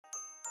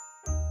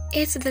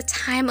It's the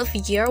time of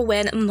year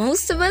when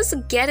most of us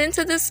get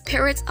into the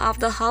spirit of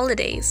the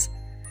holidays.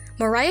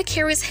 Mariah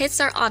Carey's hits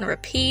are on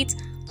repeat,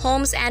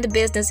 homes and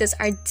businesses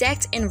are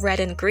decked in red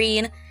and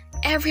green,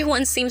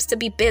 everyone seems to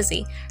be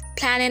busy,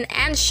 planning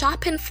and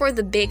shopping for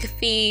the big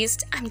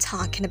feast. I'm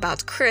talking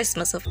about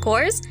Christmas, of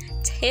course.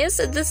 'Tis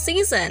the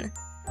season.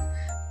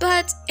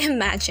 But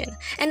imagine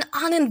an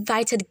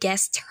uninvited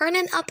guest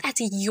turning up at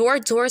your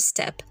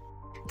doorstep.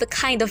 The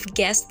kind of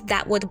guest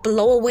that would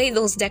blow away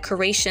those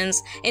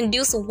decorations,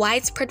 induce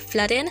widespread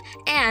flooding,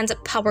 and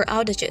power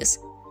outages.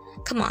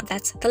 Come on,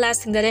 that's the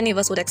last thing that any of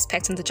us would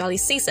expect in the jolly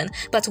season.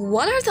 But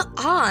what are the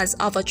odds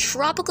of a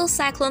tropical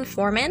cyclone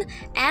forming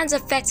and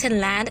affecting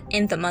land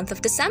in the month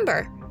of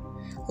December?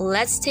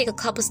 Let's take a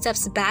couple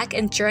steps back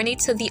and journey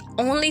to the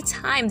only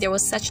time there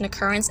was such an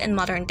occurrence in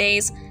modern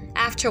days,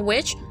 after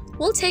which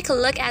we'll take a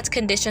look at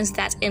conditions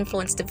that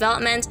influence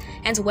development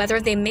and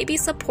whether they may be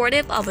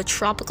supportive of a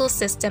tropical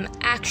system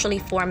actually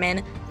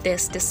forming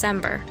this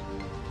December.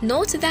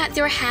 Note that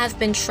there have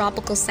been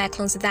tropical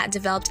cyclones that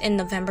developed in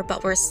November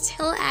but were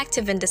still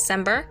active in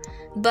December,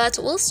 but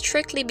we'll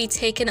strictly be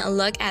taking a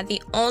look at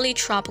the only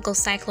tropical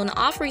cyclone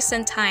of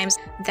recent times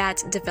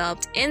that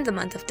developed in the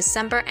month of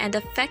December and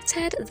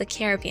affected the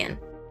Caribbean.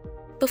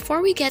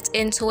 Before we get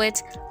into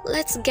it,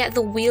 let's get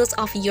the wheels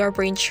of your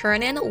brain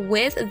churning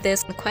with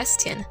this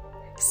question.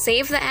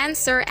 Save the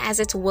answer as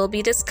it will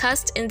be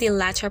discussed in the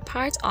latter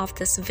part of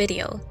this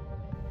video.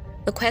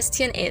 The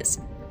question is,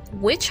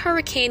 which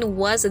hurricane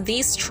was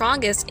the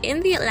strongest in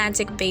the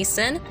Atlantic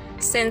Basin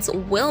since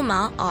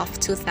Wilma of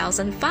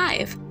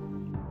 2005?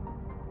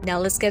 Now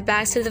let's get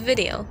back to the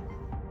video.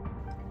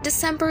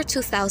 December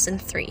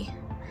 2003.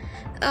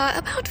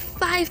 About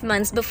 5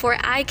 months before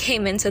I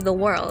came into the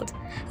world.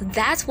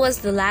 That was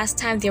the last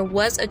time there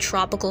was a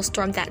tropical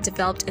storm that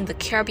developed in the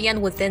Caribbean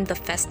within the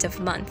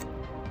festive month.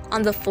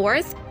 On the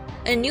 4th,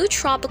 a new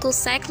tropical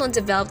cyclone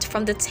developed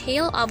from the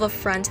tail of a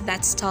front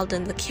that stalled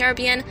in the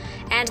Caribbean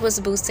and was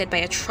boosted by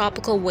a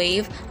tropical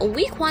wave, a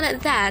weak one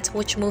at that,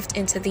 which moved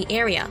into the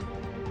area.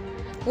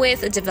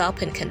 With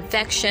developing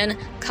convection,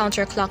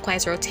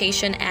 counterclockwise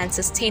rotation, and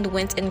sustained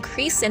wind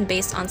increasing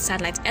based on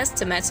satellite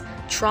estimates,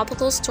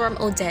 Tropical Storm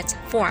Odette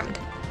formed.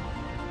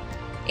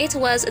 It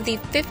was the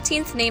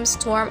 15th named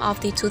storm of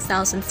the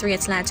 2003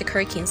 Atlantic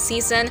hurricane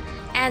season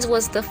and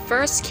was the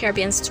first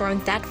Caribbean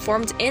storm that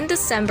formed in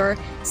December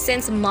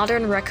since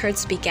modern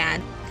records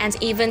began, and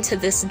even to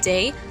this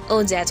day,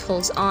 Odette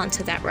holds on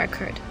to that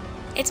record.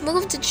 It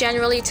moved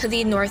generally to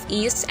the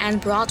northeast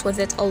and brought with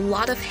it a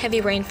lot of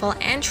heavy rainfall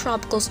and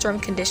tropical storm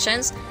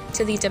conditions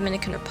to the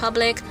Dominican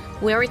Republic,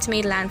 where it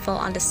made landfall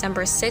on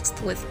December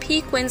 6th with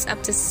peak winds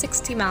up to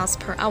 60 miles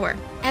per hour.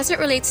 As it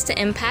relates to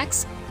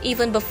impacts,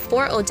 even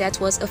before Odette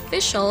was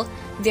official,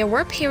 there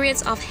were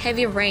periods of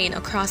heavy rain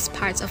across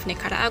parts of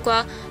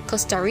Nicaragua,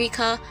 Costa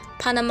Rica,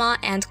 Panama,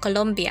 and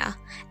Colombia.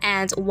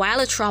 And while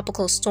a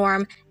tropical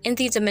storm in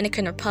the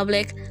Dominican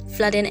Republic,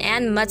 flooding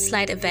and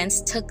mudslide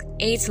events took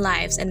 8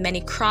 lives and many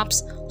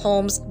crops,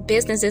 homes,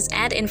 businesses,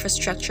 and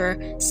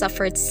infrastructure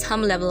suffered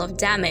some level of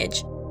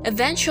damage.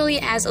 Eventually,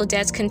 as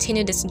Odette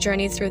continued its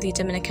journey through the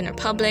Dominican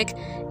Republic,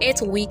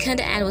 it weakened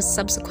and was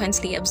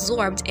subsequently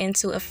absorbed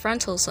into a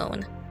frontal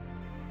zone.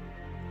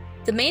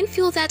 The main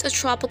fuel that a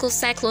tropical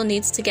cyclone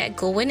needs to get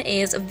going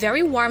is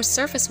very warm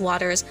surface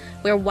waters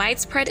where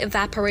widespread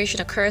evaporation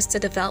occurs to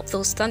develop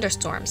those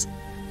thunderstorms.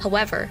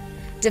 However,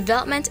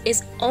 development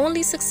is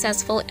only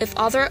successful if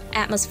other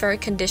atmospheric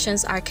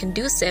conditions are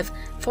conducive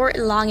for it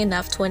long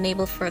enough to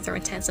enable further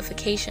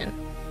intensification.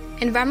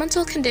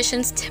 Environmental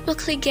conditions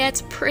typically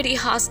get pretty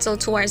hostile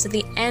towards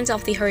the end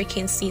of the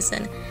hurricane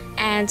season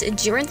and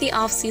during the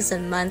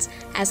off-season months,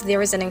 as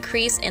there is an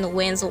increase in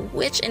winds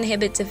which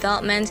inhibit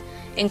development,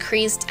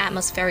 increased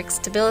atmospheric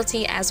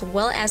stability, as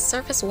well as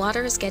surface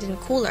waters getting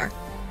cooler.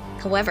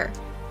 However,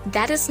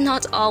 that is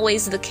not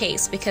always the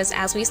case because,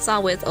 as we saw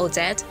with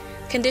Odette,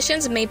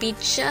 conditions may be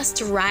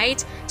just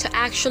right to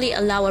actually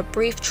allow a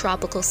brief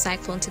tropical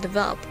cyclone to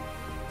develop.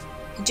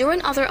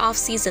 During other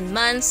off-season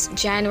months,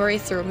 January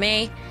through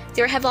May,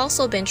 there have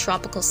also been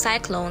tropical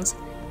cyclones,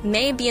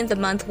 May being the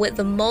month with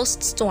the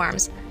most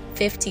storms,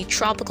 50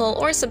 tropical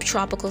or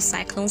subtropical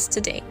cyclones to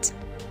date.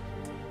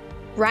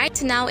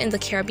 Right now in the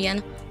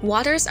Caribbean,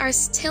 waters are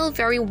still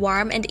very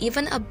warm and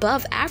even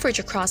above average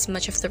across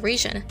much of the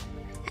region.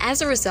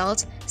 As a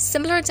result,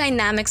 similar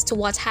dynamics to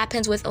what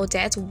happened with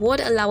Odette would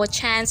allow a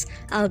chance,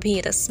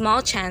 albeit a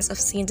small chance, of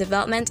seeing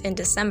development in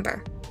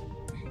December.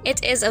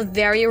 It is a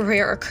very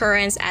rare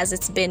occurrence as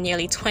it's been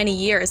nearly 20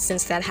 years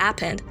since that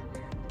happened.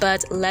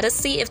 But let us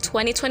see if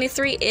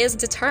 2023 is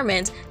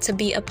determined to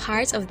be a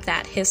part of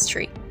that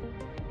history.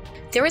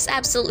 There is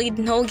absolutely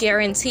no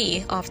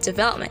guarantee of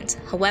development.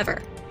 However,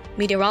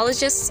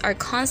 meteorologists are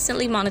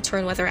constantly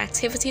monitoring weather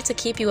activity to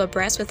keep you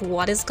abreast with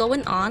what is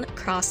going on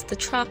across the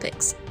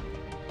tropics.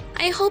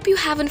 I hope you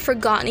haven't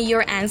forgotten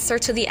your answer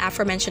to the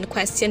aforementioned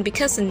question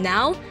because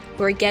now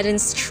we're getting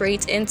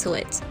straight into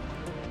it.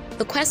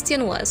 The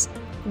question was,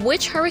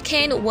 which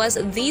hurricane was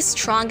the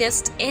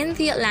strongest in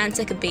the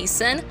Atlantic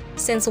Basin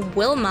since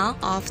Wilma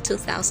of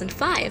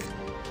 2005?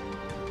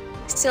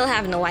 Still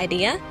have no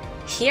idea?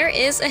 Here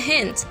is a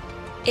hint.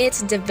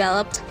 It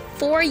developed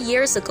 4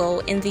 years ago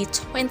in the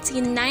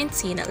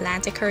 2019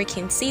 Atlantic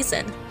hurricane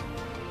season.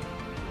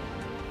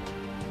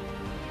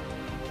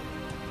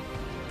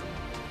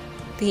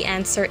 The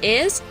answer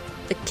is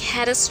the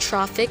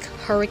catastrophic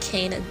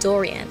Hurricane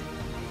Dorian.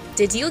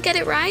 Did you get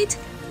it right?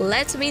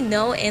 Let me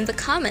know in the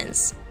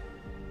comments.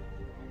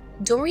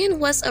 Dorian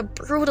was a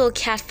brutal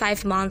Cat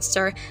 5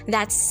 monster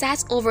that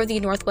sat over the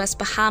Northwest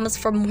Bahamas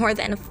for more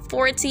than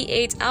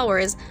 48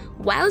 hours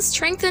while it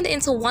strengthened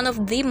into one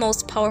of the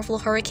most powerful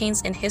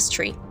hurricanes in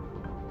history.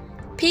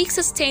 Peak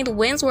sustained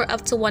winds were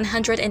up to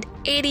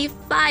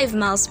 185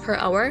 miles per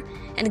hour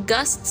and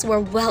gusts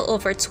were well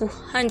over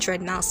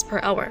 200 miles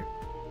per hour.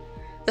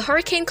 The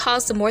hurricane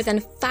caused more than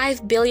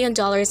 $5 billion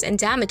in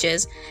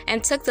damages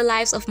and took the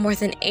lives of more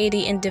than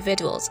 80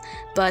 individuals,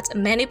 but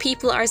many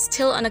people are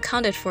still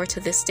unaccounted for to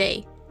this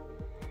day.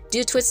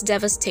 Due to its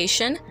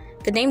devastation,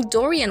 the name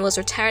Dorian was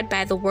retired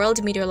by the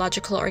World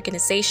Meteorological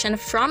Organization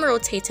from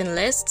rotating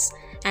lists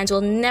and will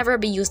never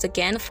be used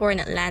again for an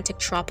Atlantic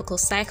tropical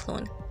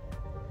cyclone.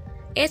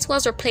 It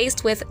was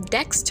replaced with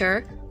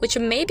Dexter, which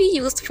may be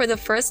used for the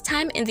first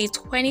time in the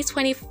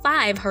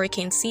 2025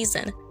 hurricane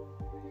season.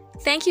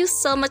 Thank you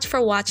so much for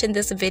watching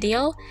this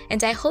video,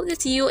 and I hope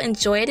that you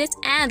enjoyed it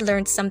and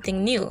learned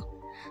something new.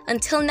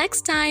 Until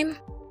next time!